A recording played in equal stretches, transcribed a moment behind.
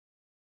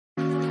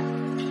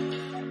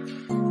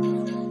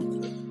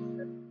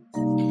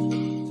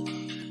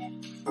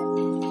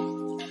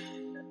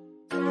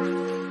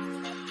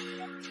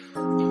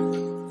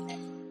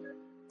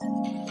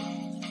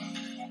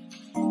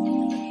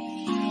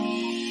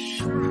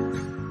Hi,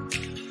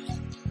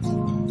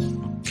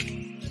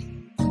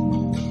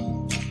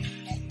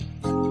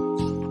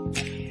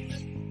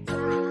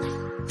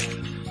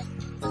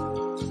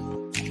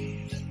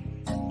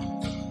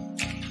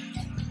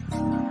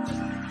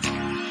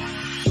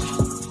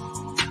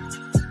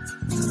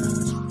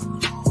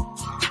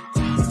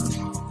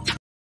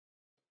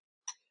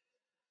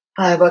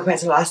 welcome back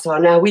to Last Hour.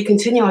 Now, we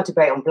continue our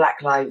debate on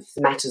Black Lives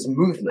Matters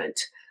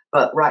movement,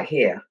 but right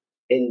here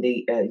in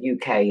the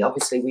UK,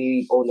 obviously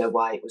we all know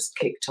why it was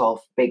kicked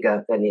off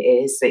bigger than it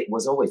is. It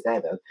was always there,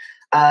 though.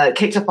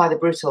 Kicked off by the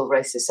brutal,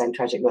 racist and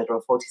tragic murder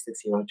of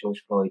 46-year-old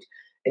George Floyd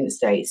in the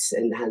States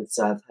at the hands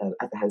of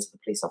the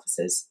police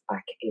officers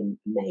back in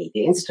May.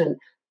 The incident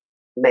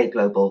made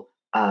global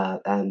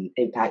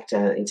impact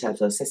in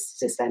terms of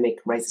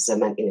systemic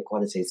racism and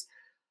inequalities.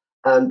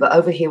 But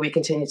over here, we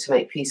continue to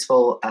make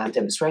peaceful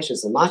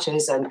demonstrations and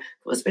marches, and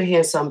we'll be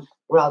hearing some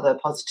rather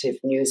positive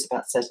news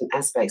about certain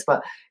aspects.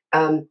 But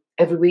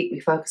every week, we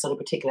focus on a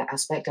particular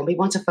aspect, and we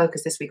want to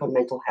focus this week on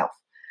mental health.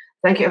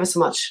 Thank you ever so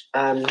much,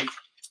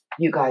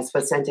 you guys,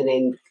 for sending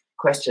in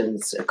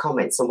questions,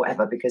 comments, and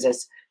whatever, because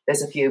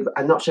there's a few.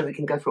 I'm not sure we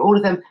can go through all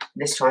of them.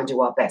 Let's try and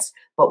do our best.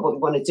 But what we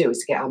want to do is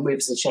to get our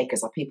movers and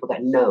shakers, our people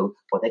that know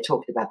what they're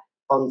talking about,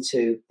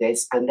 onto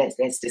this, and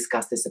let's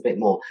discuss this a bit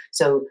more.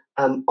 So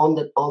on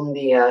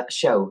the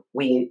show,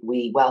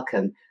 we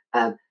welcome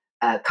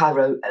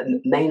Cairo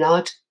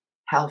Maynard,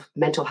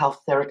 mental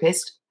health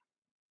therapist.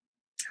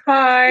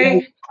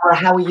 Hi.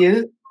 How are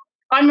you?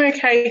 I'm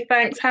okay,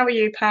 thanks. How are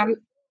you, Pam?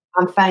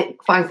 I'm fine.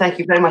 Thank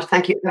you very much.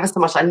 Thank you ever so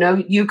much. I know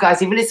you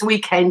guys, even this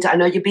weekend, I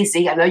know you're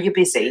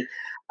busy.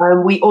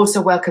 We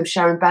also welcome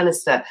Sharon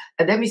Bannister.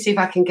 And let me see if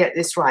I can get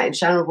this right. And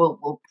Sharon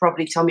will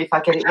probably tell me if I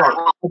get it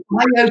wrong.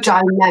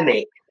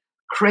 Biodynamic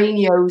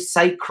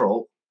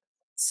craniosacral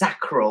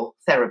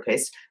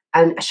therapist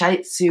and a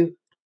shiatsu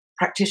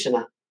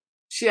practitioner.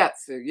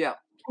 Shiatsu, yeah.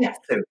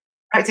 Shiatsu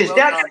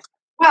practitioner.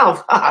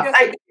 Well,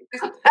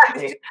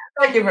 Thank you.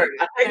 Thank you very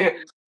much. Thank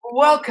you.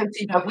 Welcome,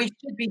 Tina. We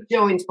should be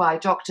joined by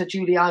Dr.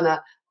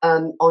 Juliana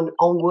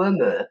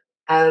Onwurmer.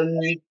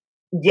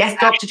 Yes,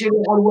 Dr.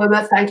 Juliana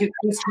Onwurmer. Thank you,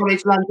 King's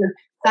College London.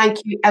 Thank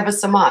you ever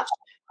so much,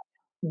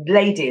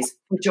 ladies,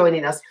 for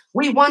joining us.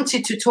 We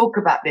wanted to talk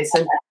about this,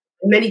 and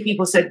many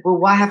people said, well,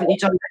 why haven't you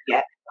done that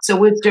yet? So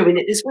we're doing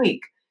it this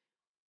week.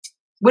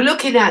 We're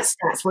looking at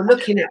stats. We're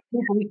looking at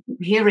people. We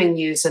keep hearing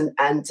news and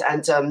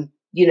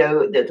you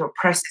know, the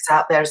press is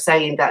out there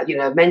saying that, you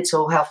know,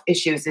 mental health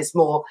issues is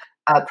more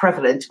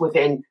prevalent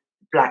within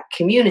Black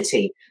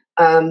community.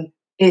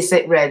 Is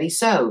it really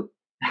so?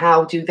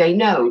 How do they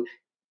know?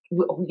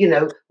 You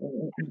know,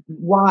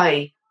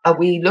 why are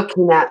we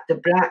looking at the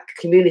Black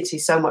community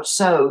so much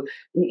so?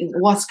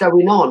 What's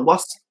going on?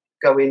 What's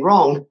going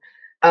wrong?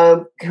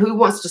 Who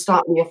wants to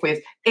start me off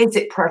with, is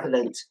it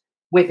prevalent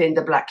within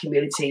the Black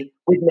community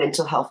with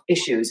mental health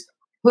issues?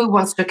 Who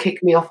wants to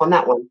kick me off on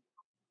that one?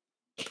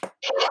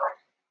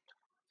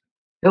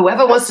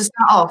 Whoever wants to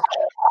start off.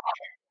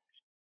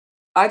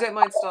 I don't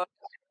mind starting.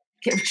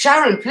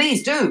 Sharon,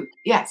 please do.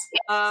 Yes.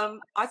 I'd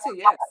say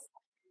yes.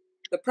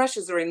 The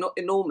pressures are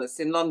enormous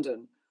in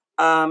London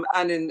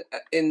and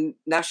in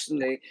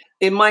nationally.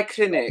 In my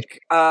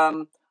clinic,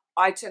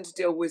 I tend to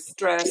deal with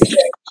stress,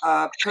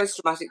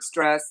 post-traumatic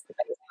stress,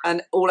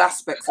 and all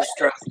aspects of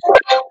stress.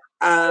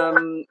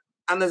 And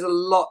there's a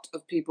lot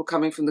of people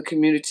coming from the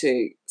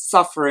community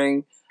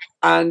suffering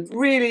and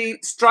really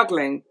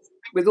struggling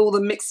with all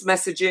the mixed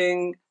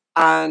messaging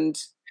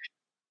and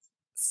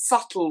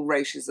subtle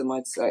racism,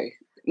 I'd say.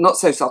 Not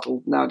so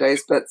subtle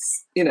nowadays, but,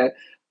 you know,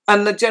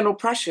 and the general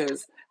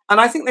pressures.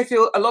 And I think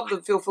a lot of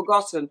them feel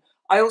forgotten.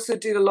 I also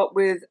deal a lot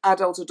with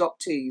adult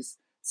adoptees.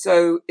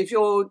 So if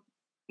you're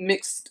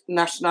mixed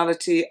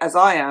nationality, as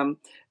I am,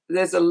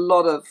 there's a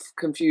lot of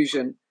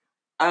confusion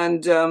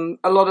and a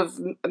lot of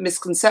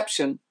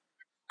misconception.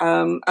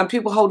 And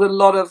people hold a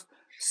lot of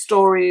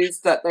stories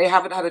that they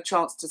haven't had a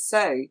chance to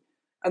say.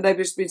 And they've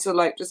just been sort of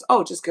like,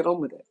 just get on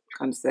with it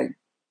kind of thing.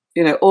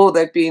 You know, or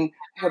they've been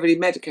heavily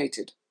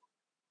medicated.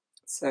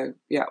 So,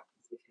 yeah.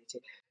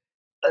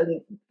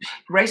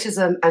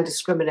 Racism and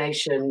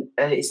discrimination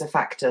is a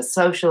factor.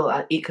 Social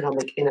and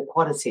economic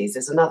inequalities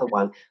is another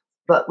one.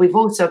 But we've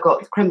also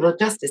got the criminal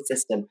justice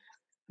system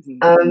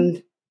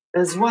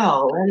as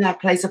well, and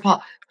that plays a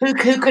part. Who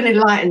can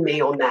enlighten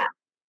me on that?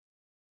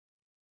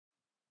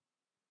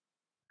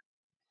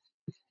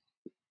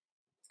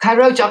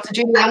 Cairo, Dr.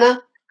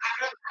 Juliana?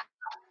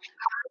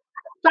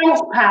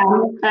 Thanks,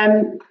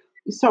 Pam.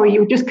 Sorry,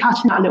 you were just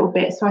cutting out a little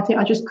bit, so I think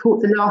I just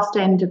caught the last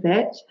end of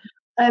it.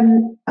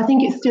 I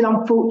think it's still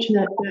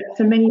unfortunate that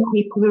for many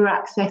people who are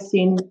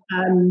accessing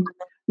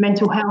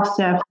mental health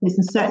services,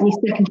 and certainly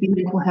secondary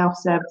mental health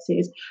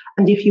services,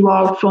 and if you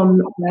are from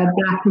a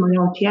Black and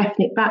minority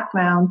ethnic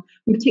background,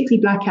 and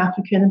particularly Black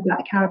African and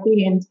Black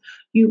Caribbeans,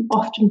 you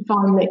often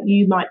find that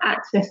you might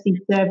access these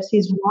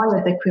services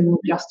via the criminal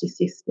justice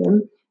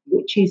system,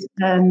 which is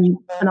an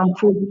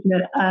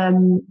unfortunate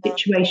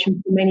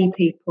situation for many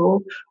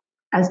people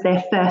as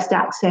their first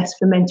access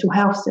for mental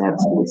health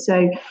services.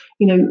 So,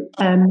 you know,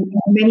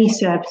 many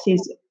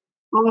services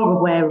are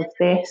aware of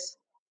this,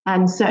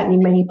 and certainly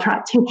many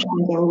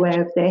practitioners are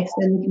aware of this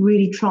and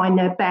really trying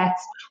their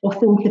best or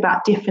thinking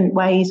about different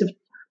ways of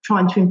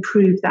trying to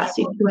improve that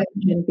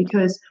situation,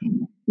 because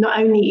not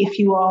only if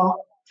you are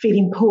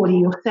feeling poorly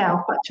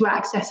yourself, but to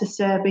access a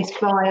service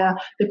via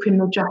the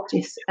criminal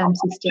justice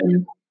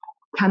system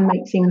can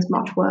make things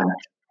much worse.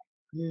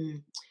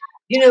 Mm.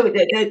 You know,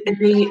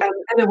 the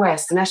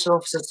NOS, the National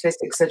Office of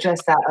Statistics,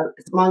 suggests that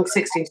among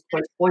 16 to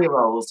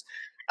 24-year-olds,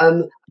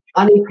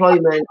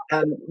 unemployment,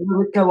 we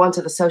would go on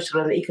to the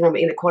social and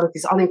economic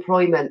inequalities,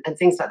 unemployment and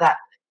things like that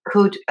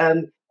could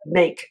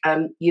make,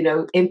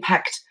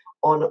 impact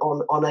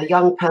on a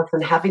young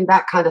person having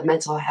that kind of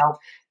mental health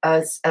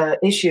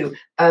issue.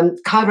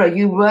 Kyra,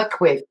 you work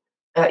with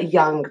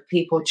young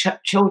people,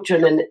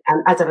 children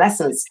and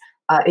adolescents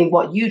in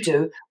what you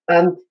do.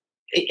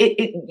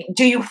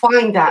 Do you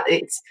find that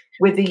it's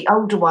with the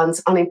older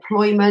ones,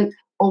 unemployment,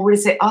 or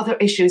is it other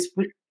issues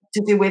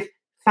to do with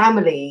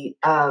family,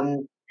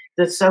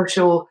 the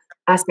social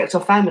aspect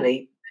of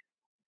family?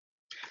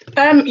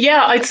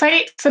 Yeah, I'd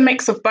say it's a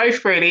mix of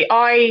both, really.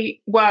 I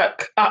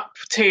work up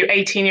to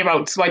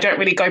 18-year-olds, so I don't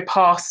really go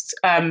past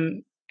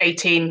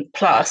 18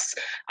 plus.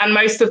 And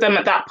most of them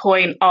at that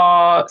point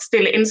are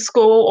still in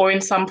school or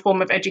in some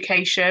form of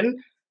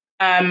education,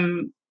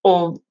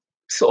 or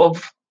sort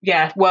of,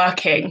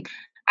 working.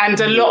 And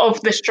a lot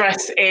of the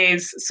stress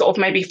is sort of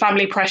maybe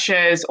family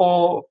pressures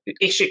or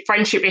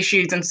friendship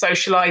issues and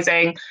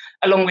socializing,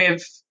 along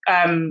with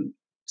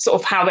sort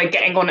of how they're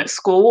getting on at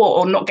school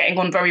or not getting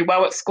on very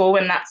well at school.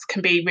 And that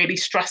can be really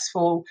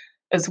stressful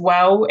as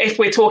well. If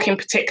we're talking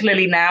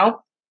particularly now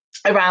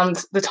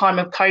around the time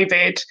of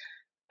COVID,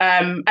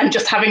 and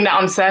just having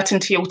that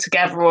uncertainty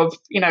altogether of,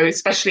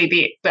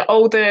 especially the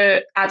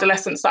older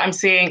adolescents that I'm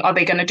seeing, are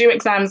they going to do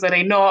exams? Are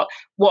they not?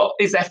 What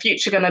is their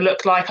future going to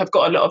look like? I've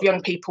got a lot of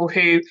young people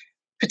who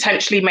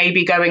potentially may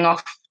be going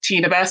off to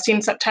university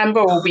in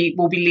September, or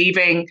will be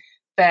leaving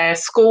their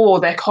school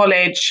or their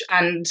college.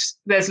 And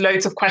there's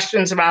loads of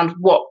questions around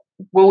what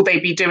will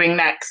they be doing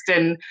next,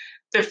 and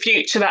the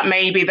future that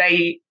maybe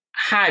they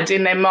had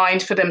in their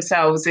mind for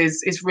themselves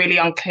is really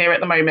unclear at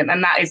the moment.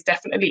 And that is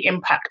definitely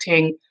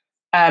impacting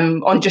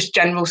on just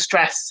general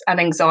stress and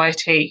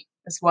anxiety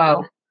as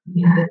well.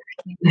 Yeah.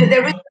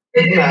 There is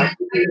stigma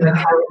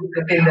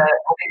within the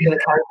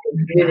community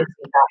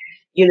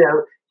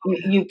that,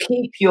 you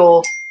keep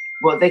your,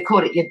 well, they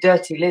call it your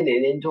dirty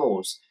linen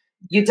indoors.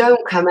 You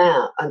don't come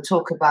out and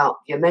talk about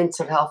your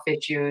mental health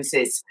issues.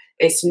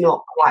 It's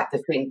not quite the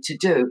thing to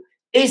do.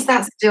 Is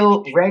that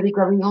still really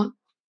going on,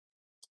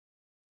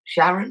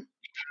 Sharon?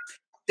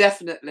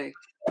 Definitely.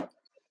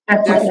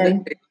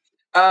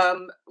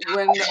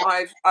 When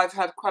I've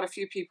had quite a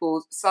few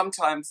people,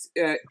 sometimes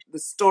the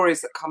stories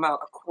that come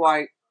out are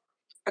quite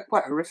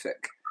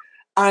horrific,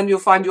 and you'll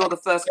find you're the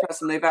first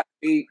person they've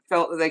actually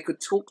felt that they could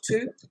talk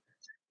to.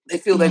 They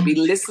feel they'd be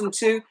listened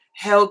to,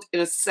 held in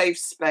a safe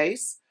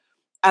space,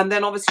 and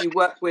then obviously you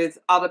work with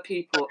other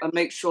people and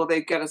make sure they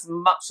get as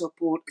much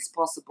support as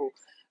possible.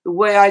 The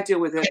way I deal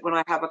with it when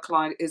I have a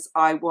client is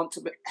I want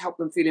to help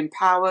them feel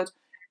empowered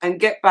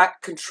and get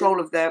back control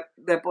of their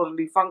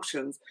bodily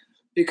functions.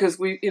 Because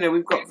we've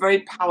got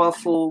very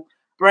powerful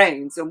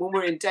brains, and when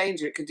we're in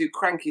danger, it can do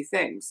cranky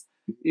things.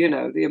 The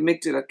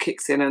amygdala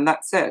kicks in, and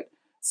that's it.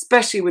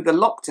 Especially with the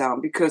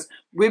lockdown, because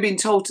we've been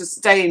told to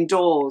stay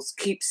indoors,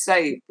 keep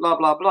safe, blah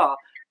blah blah.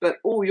 But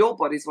all your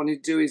body's wanting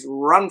to do is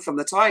run from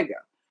the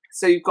tiger.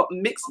 So you've got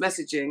mixed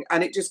messaging,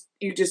 and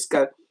you just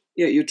go,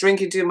 you're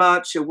drinking too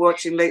much, you're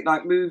watching late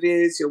night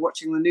movies, you're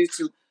watching the news,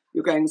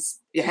 your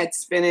head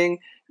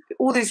spinning,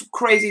 all these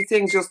crazy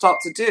things you'll start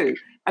to do.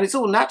 And it's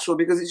all natural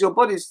because it's your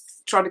body's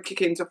trying to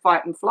kick into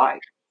fight and flight.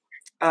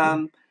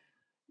 There's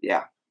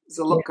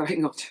a lot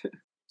going on.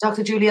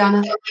 Dr.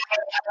 Juliana?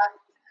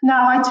 No,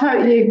 I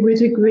totally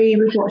would agree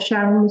with what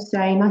Sharon was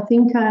saying. I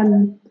think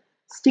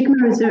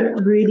stigma is a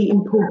really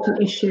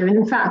important issue. And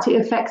in fact,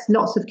 it affects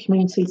lots of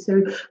communities.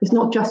 So it's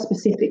not just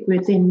specific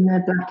within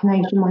the Black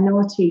and Asian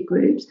minority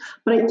groups,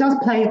 but it does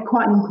play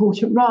quite an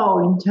important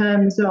role in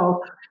terms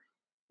of,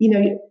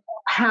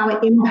 how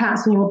it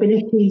impacts on your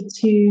ability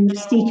to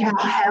seek out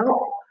help,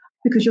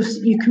 because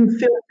you can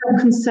feel so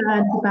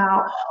concerned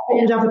about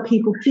what would other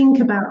people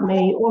think about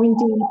me, or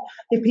indeed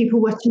if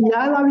people were to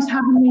know I was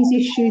having these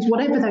issues,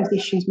 whatever those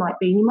issues might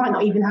be. You might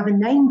not even have a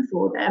name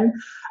for them,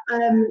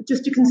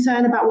 just a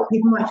concern about what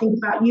people might think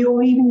about you,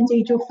 or even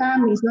indeed your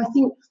families. And I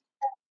think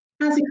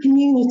as a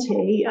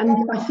community, and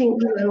I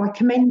think I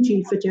commend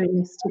you for doing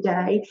this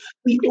today,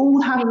 we all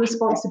have a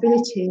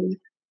responsibility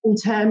in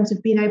terms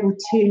of being able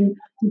to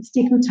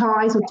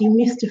destigmatise or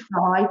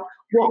demystify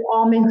what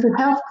are mental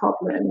health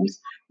problems.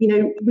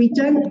 We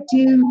don't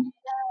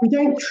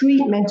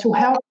treat mental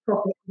health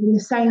problems in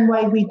the same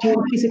way we do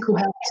physical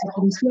health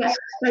problems. Yes,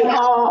 they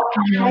can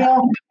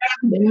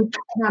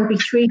be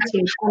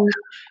treated, and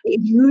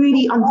it's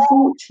really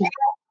unfortunate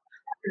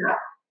that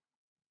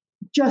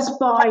just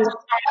because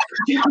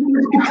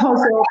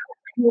of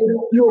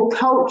your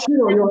culture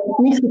or your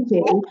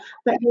ethnicity,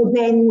 that you're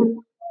then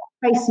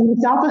facing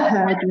this other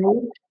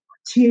hurdle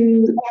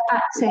to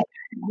access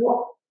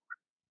what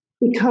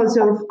because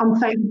of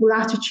unfavourable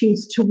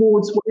attitudes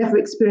towards whatever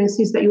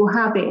experiences that you're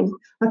having.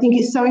 I think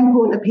it's so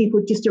important that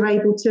people just are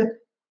able to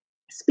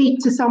speak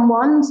to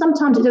someone.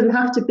 Sometimes it doesn't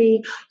have to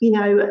be,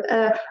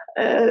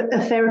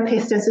 a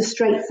therapist as a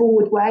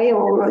straightforward way,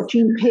 or a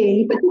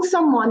GP, but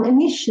someone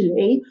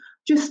initially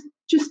just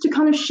to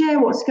kind of share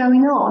what's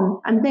going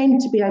on, and then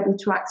to be able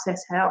to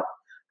access help.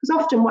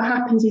 Because often what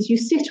happens is you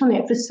sit on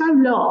it for so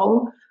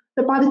long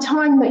that by the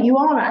time that you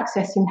are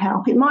accessing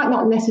help, it might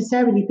not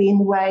necessarily be in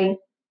the way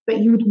that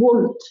you would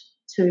want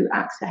to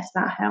access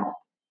that help.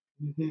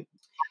 Mm-hmm.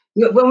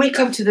 When we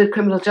come to the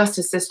criminal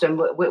justice system,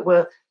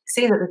 we're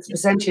seeing that the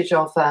percentage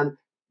of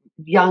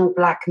young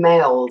black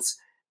males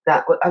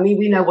that, I mean,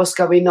 we know what's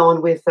going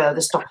on with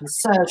the stop and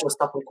search or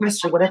stop and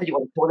question, whatever you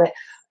want to call it,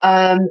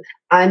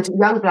 and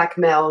young black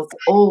males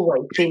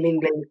always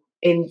seemingly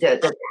in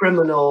the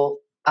criminal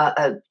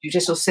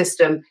judicial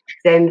system,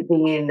 then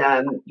being,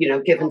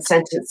 given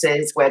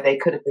sentences where they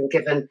could have been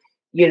given,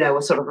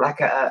 a sort of like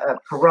a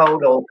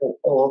parole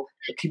or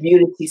a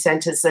community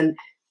sentence, and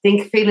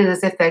feeling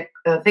as if they're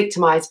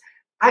victimized.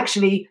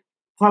 Actually,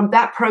 from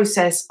that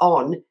process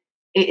on,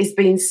 it is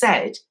being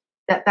said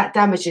that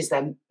damages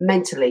them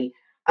mentally.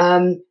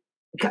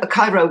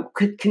 Cairo,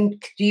 do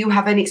you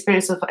have any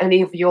experience of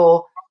any of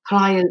your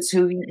clients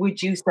who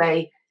would you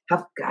say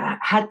have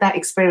had that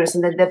experience,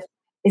 and then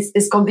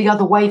it's gone the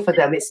other way for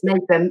them? It's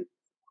made them,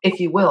 if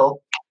you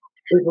will,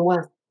 even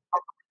worse.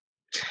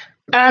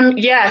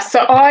 So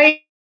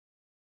I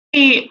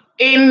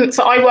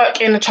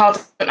work in the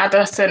child and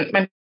adolescent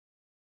mental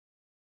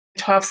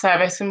health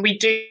service, and we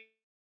do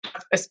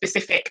have a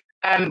specific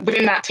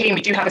within that team.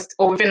 We do have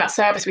within that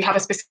service we have a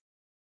specific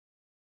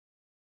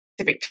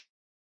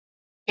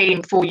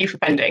team for youth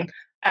offending.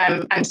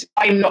 And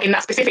I'm not in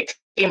that specific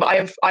team, but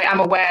I am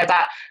aware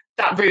that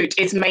that route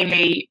is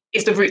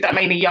the route that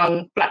mainly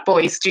young black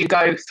boys do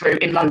go through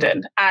in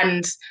London,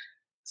 and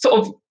sort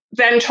of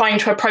then trying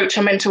to approach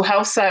a mental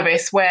health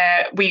service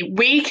where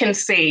we can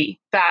see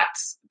that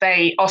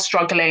they are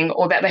struggling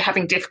or that they're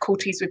having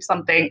difficulties with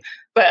something,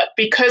 but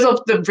because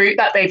of the route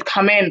that they've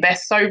come in, they're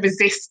so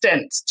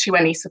resistant to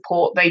any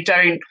support. They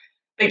don't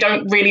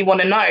really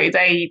want to know.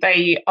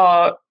 They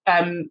are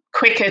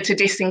quicker to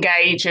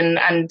disengage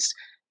and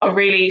are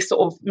really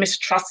sort of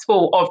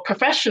mistrustful of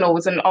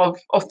professionals and of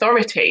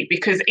authority,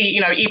 because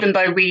even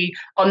though we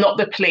are not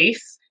the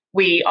police,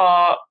 we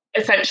are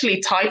essentially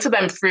tied to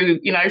them through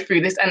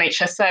this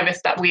NHS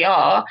service that we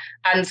are,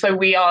 and so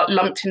we are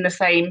lumped in the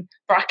same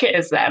bracket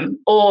as them.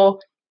 Or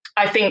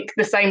I think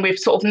the same with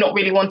sort of not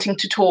really wanting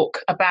to talk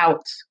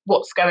about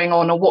what's going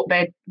on, or what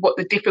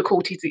the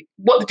difficulties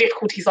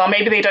are.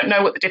 Maybe they don't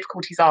know what the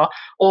difficulties are,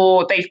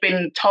 or they've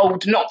been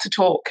told not to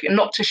talk and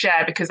not to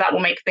share because that will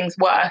make things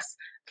worse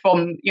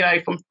from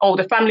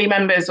older family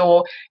members,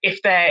 or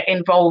if they're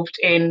involved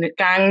in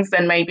gangs,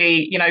 then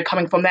maybe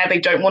coming from there, they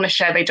don't want to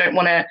share, they don't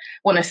want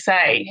to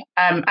say,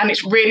 and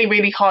it's really,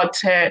 really hard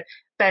to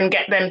then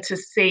get them to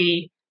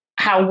see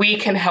how we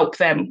can help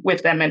them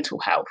with their mental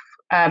health,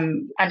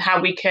 and how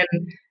we can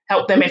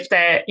help them if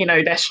they're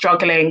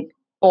struggling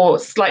or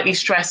slightly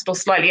stressed or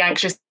slightly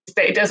anxious.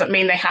 It doesn't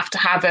mean they have to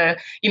have a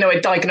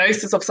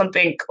diagnosis of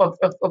something of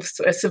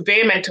a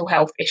severe mental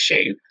health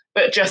issue,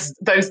 but just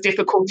those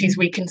difficulties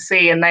we can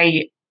see, and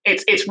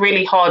it's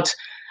really hard,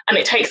 and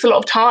it takes a lot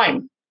of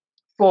time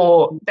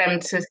for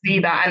them to see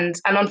that, and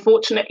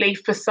unfortunately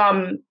for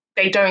some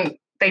they don't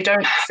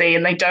see,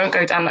 and they don't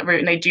go down that route,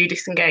 and they do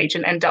disengage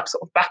and end up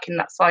sort of back in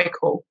that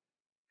cycle.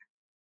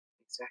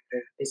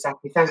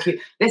 Exactly. Thank you.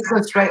 Let's go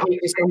straight on to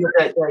some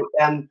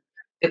of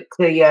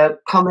the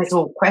comments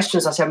or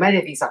questions. I say many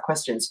of these are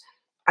questions.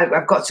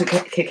 I've got to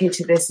kick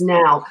into this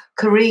now.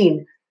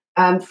 Karine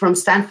from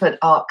Stanford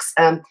asks,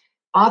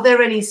 are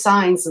there any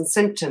signs and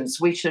symptoms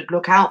we should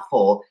look out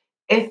for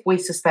if we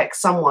suspect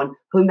someone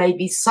who may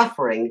be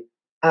suffering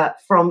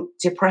from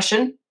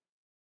depression?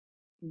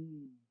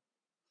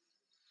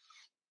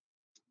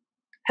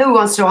 Who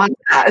wants to answer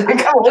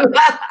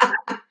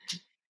that?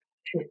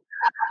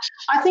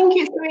 I think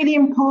it's really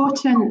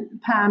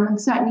important, Pam, and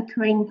certainly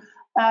Karine,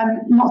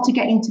 not to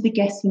get into the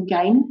guessing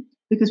game,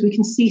 because we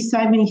can see so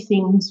many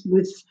things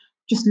with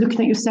just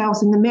looking at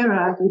yourselves in the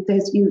mirror.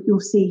 You'll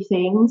see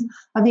things.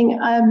 I think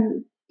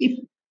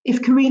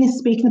if Karine is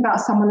speaking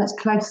about someone that's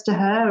close to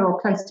her or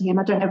close to him,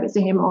 I don't know if it's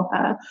a him or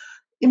her,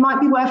 it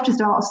might be worth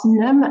just asking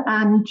them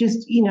and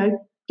just,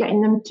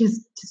 getting them to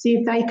see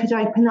if they could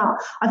open up.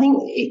 I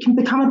think it can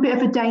become a bit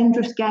of a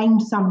dangerous game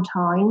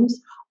sometimes,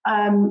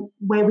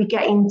 where we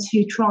get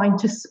into trying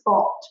to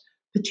spot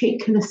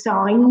particular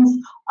signs,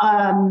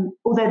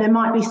 although there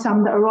might be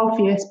some that are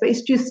obvious, but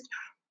it's just,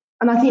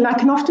 and I think that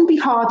can often be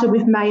harder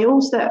with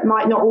males that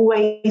might not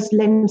always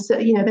they're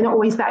not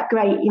always that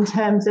great in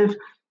terms of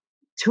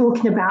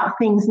talking about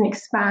things and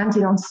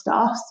expanding on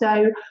stuff.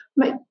 So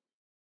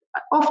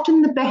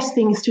often the best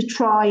thing is to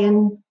try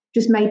and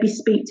just maybe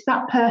speak to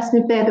that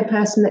person if they're the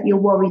person that you're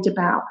worried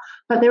about.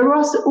 But there are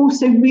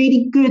also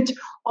really good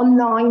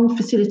online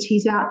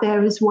facilities out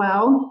there as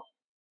well,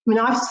 I mean,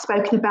 I've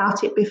spoken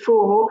about it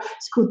before.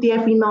 It's called The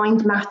Every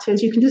Mind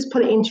Matters. You can just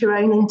put it into your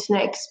own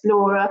Internet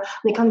Explorer,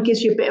 and it kind of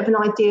gives you a bit of an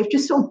idea of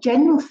just sort of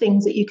general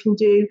things that you can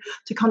do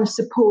to kind of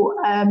support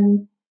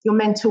your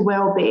mental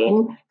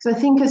well-being. Because I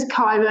think, as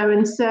Cairo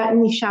and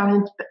certainly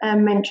Sharon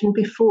mentioned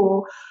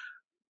before,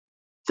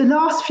 the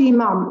last few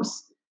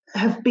months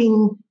have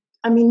been,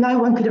 I mean, no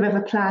one could have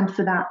ever planned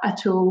for that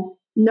at all.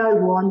 No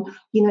one,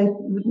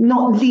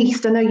 not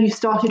least, I know you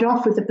started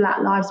off with the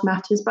Black Lives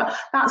Matters, but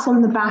that's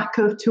on the back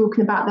of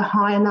talking about the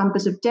higher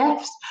numbers of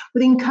deaths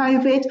within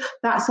COVID.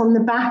 That's on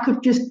the back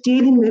of just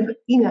dealing with,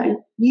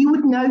 you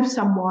would know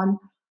someone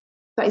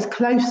that is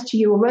close to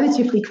you or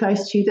relatively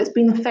close to you that's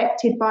been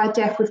affected by a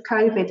death with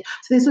COVID.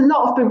 So there's a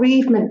lot of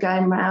bereavement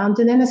going around.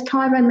 And then, as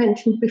Cairo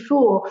mentioned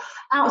before,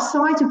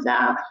 outside of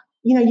that,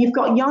 you've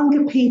got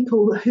younger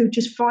people who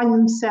just find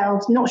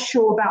themselves not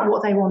sure about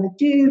what they want to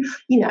do.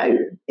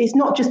 It's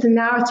not just a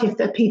narrative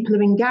that people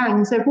are in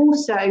gangs. They've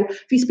also,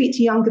 if you speak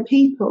to younger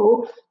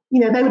people,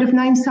 they would have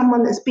known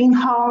someone that's been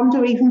harmed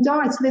or even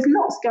died. So there's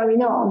lots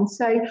going on.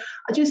 So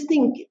I just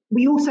think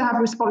we also have a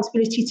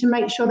responsibility to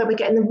make sure that we're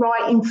getting the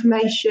right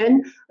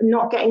information and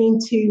not getting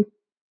into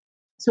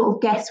sort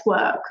of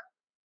guesswork.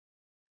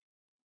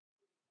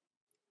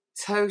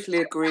 Totally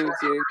agree with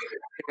you,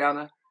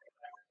 Diana.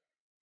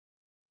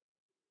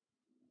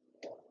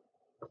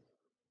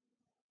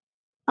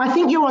 I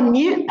think you're on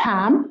mute,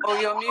 Pam. Oh,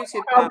 you're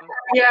muted, Pam.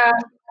 Yeah.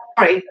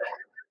 Sorry.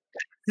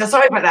 No,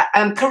 sorry about that.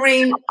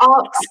 Karine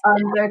asks,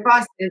 the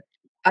advice is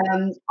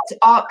to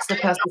ask the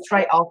person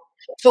straight off,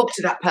 talk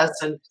to that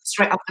person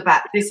straight off the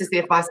bat. This is the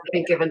advice that's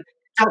been given.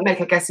 Don't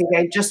make a guessing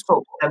game, just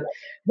talk to them.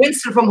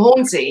 Winston from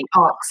Hornsey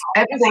asks,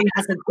 everyone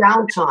has a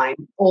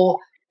downtime or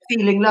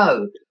feeling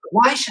low.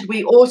 Why should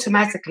we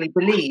automatically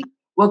believe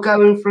we're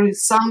going through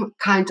some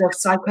kind of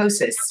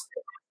psychosis?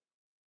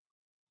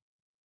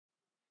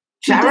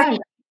 Sharon?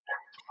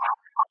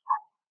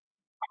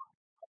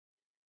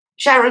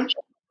 Sharon?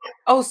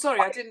 Oh,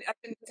 sorry, I didn't. I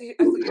thought you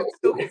were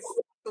still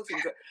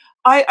thinking.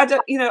 I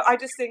don't. I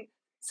just think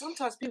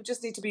sometimes people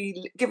just need to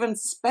be given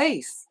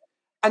space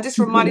and just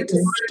reminded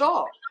to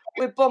stop.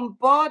 We're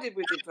bombarded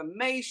with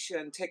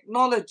information,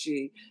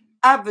 technology,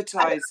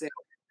 advertising,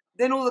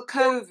 then all the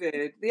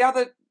COVID, the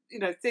other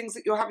things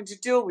that you're having to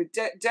deal with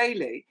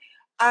daily,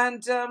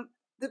 and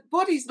the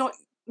body's not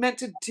meant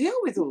to deal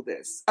with all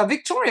this. A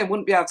Victorian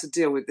wouldn't be able to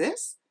deal with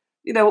this.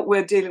 What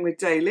we're dealing with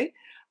daily.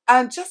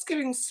 And just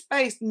giving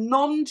space,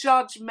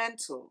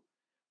 non-judgmental,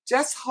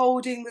 just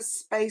holding the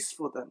space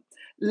for them.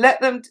 Let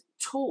them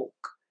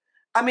talk.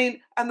 I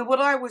mean, and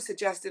what I always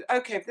suggested,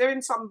 okay, if they're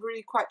in some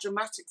really quite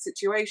dramatic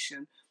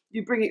situation,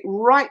 you bring it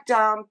right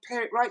down,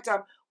 pare it right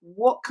down.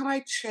 What can I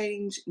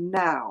change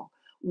now?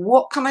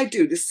 What can I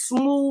do? The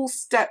small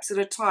steps at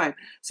a time.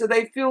 So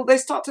they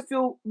start to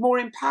feel more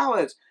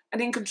empowered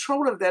and in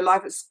control of their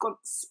life. It's got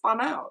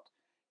spun out,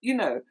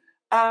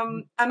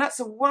 and that's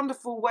a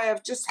wonderful way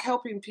of just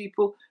helping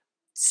people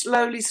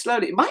slowly.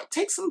 It might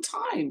take some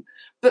time,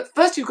 but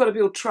first you've got to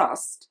build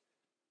trust,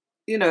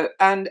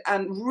 and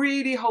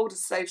really hold a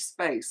safe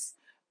space.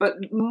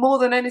 But more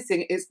than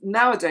anything, is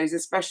nowadays,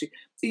 especially,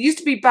 it used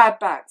to be bad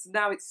backs.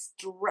 Now it's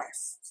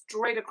stress,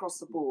 straight across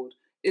the board.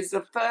 Is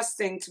the first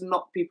thing to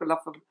knock people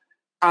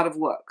out of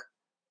work,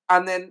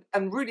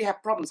 and really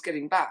have problems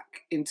getting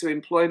back into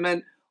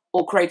employment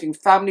or creating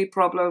family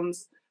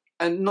problems,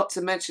 and not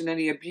to mention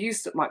any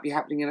abuse that might be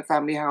happening in a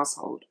family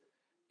household.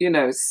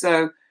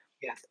 So.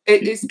 Yeah.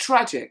 It is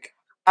tragic,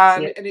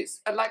 and it's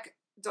like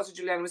Dr.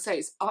 Juliana would say,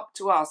 it's up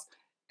to us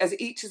as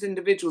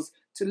individuals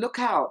to look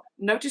out,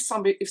 notice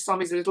if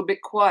somebody's a little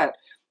bit quiet.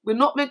 We're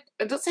not meant,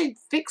 I'm not saying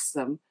fix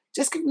them,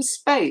 just give them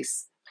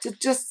space to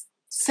just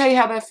say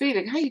how they're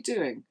feeling. How you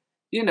doing?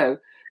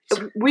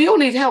 We all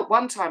need help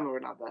one time or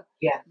another.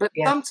 But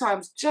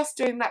sometimes just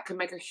doing that can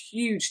make a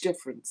huge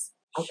difference.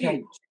 Okay.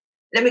 Huge.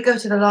 Let me go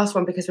to the last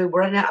one because we're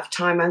running out of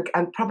time.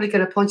 I'm probably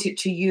going to point it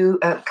to you,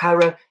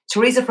 Cairo.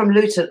 Teresa from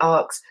Luton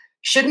asks,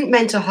 shouldn't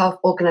mental health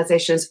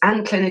organisations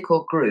and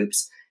clinical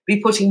groups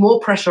be putting more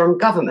pressure on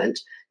government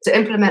to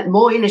implement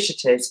more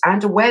initiatives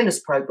and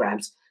awareness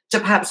programmes to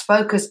perhaps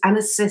focus and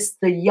assist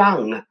the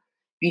young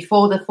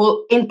before the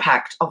full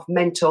impact of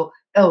mental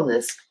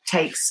illness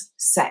takes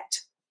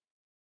set?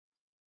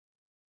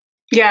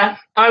 Yeah,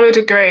 I would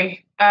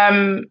agree.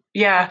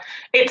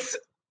 It's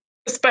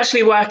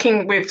especially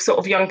working with sort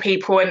of young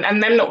people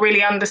and them not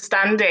really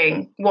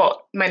understanding what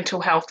mental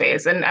health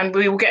is. And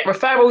we will get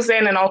referrals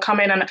in, and I'll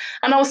come in and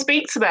I'll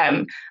speak to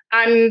them.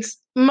 And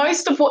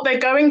most of what they're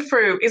going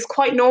through is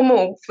quite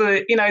normal for,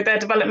 their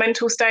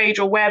developmental stage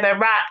or where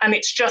they're at. And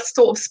it's just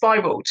sort of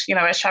spiraled,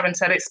 as Sharon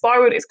said, it's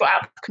spiraled, it's got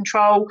out of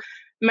control.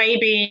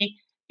 Maybe,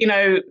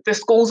 the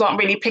schools aren't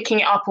really picking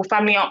it up or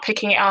family aren't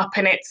picking it up.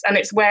 And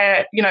it's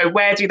where,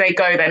 where do they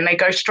go then? They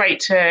go straight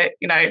to,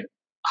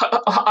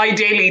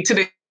 ideally to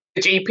the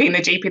GP, and the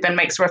GP then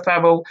makes a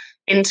referral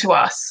into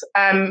us.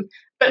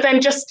 But then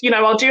just,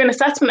 I'll do an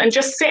assessment, and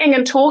just sitting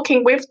and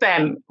talking with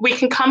them, we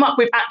can come up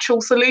with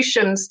actual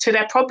solutions to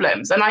their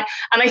problems. And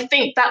I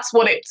think that's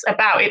what it's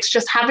about. It's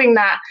just having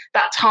that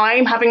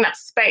time, having that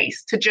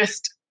space to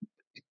just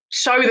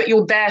show that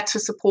you're there to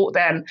support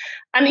them,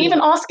 and even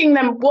asking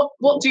them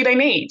what do they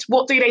need,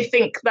 what do they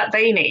think that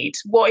they need,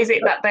 what is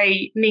it that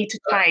they need to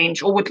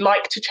change or would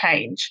like to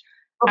change,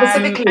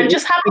 and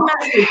just having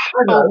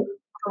that.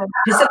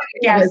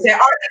 Yes. They're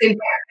asking,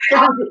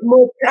 shouldn't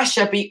more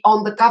pressure be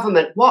on the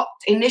government? What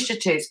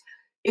initiatives,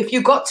 if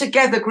you got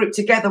together, grouped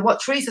together, what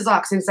Teresa's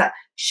asking is that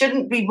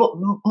shouldn't be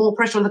more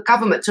pressure on the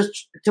government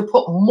to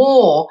put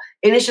more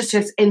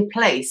initiatives in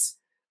place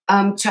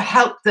to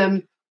help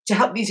them, to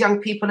help these young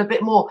people a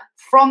bit more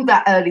from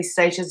that early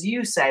stage, as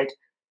you said.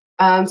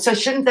 So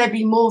shouldn't there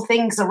be more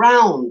things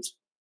around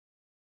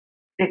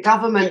the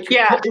government?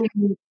 No,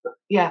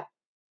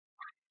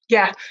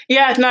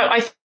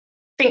 I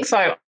think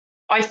so.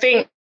 I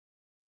think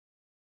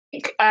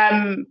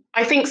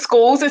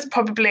schools is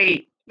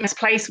probably this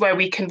place where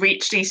we can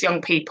reach these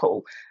young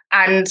people,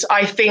 and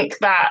I think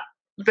that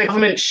the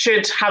government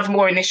should have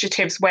more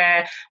initiatives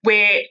where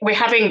we're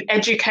having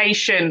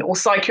education or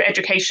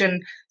psychoeducation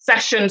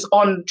sessions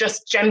on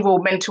just general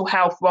mental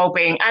health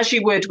well-being, as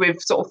you would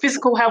with sort of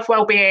physical health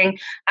well-being,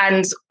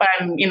 and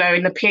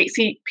in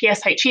the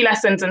PSHE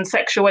lessons and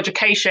sexual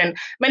education,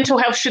 mental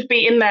health should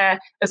be in there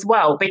as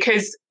well,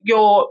 because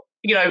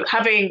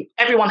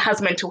everyone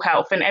has mental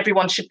health, and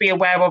everyone should be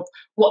aware of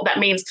what that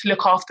means to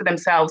look after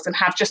themselves and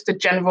have just a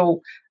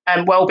general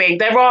well-being.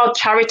 There are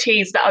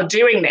charities that are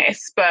doing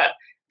this, but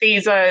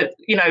these are,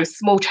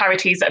 small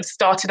charities that have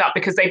started up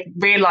because they've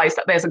realised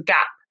that there's a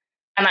gap,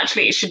 and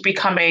actually it should be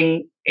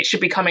coming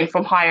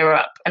from higher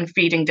up and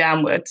feeding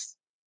downwards.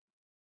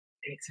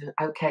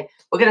 Okay,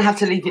 we're going to have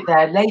to leave it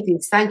there.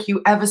 Ladies, thank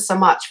you ever so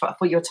much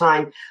for your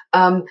time.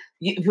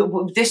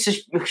 This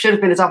should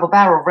have been a double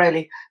barrel,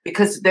 really,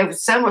 because there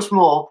was so much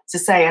more to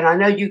say, and I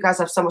know you guys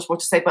have so much more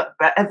to say, but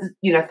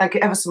thank you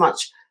ever so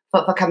much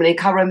for coming in.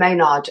 Cara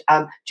Maynard,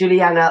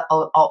 Juliana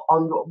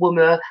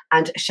Onwumer,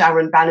 and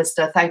Sharon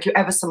Bannister, thank you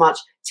ever so much.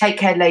 Take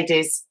care,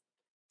 ladies.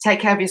 Take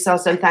care of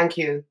yourselves, and thank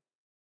you.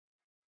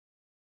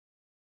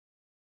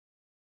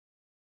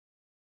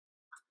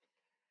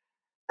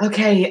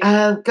 Okay,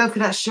 go for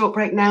that short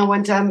break now,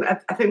 and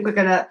I think we're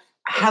going to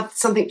have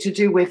something to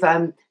do with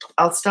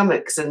our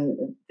stomachs,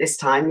 and this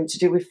time to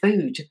do with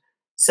food.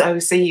 So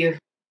see you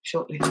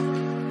shortly.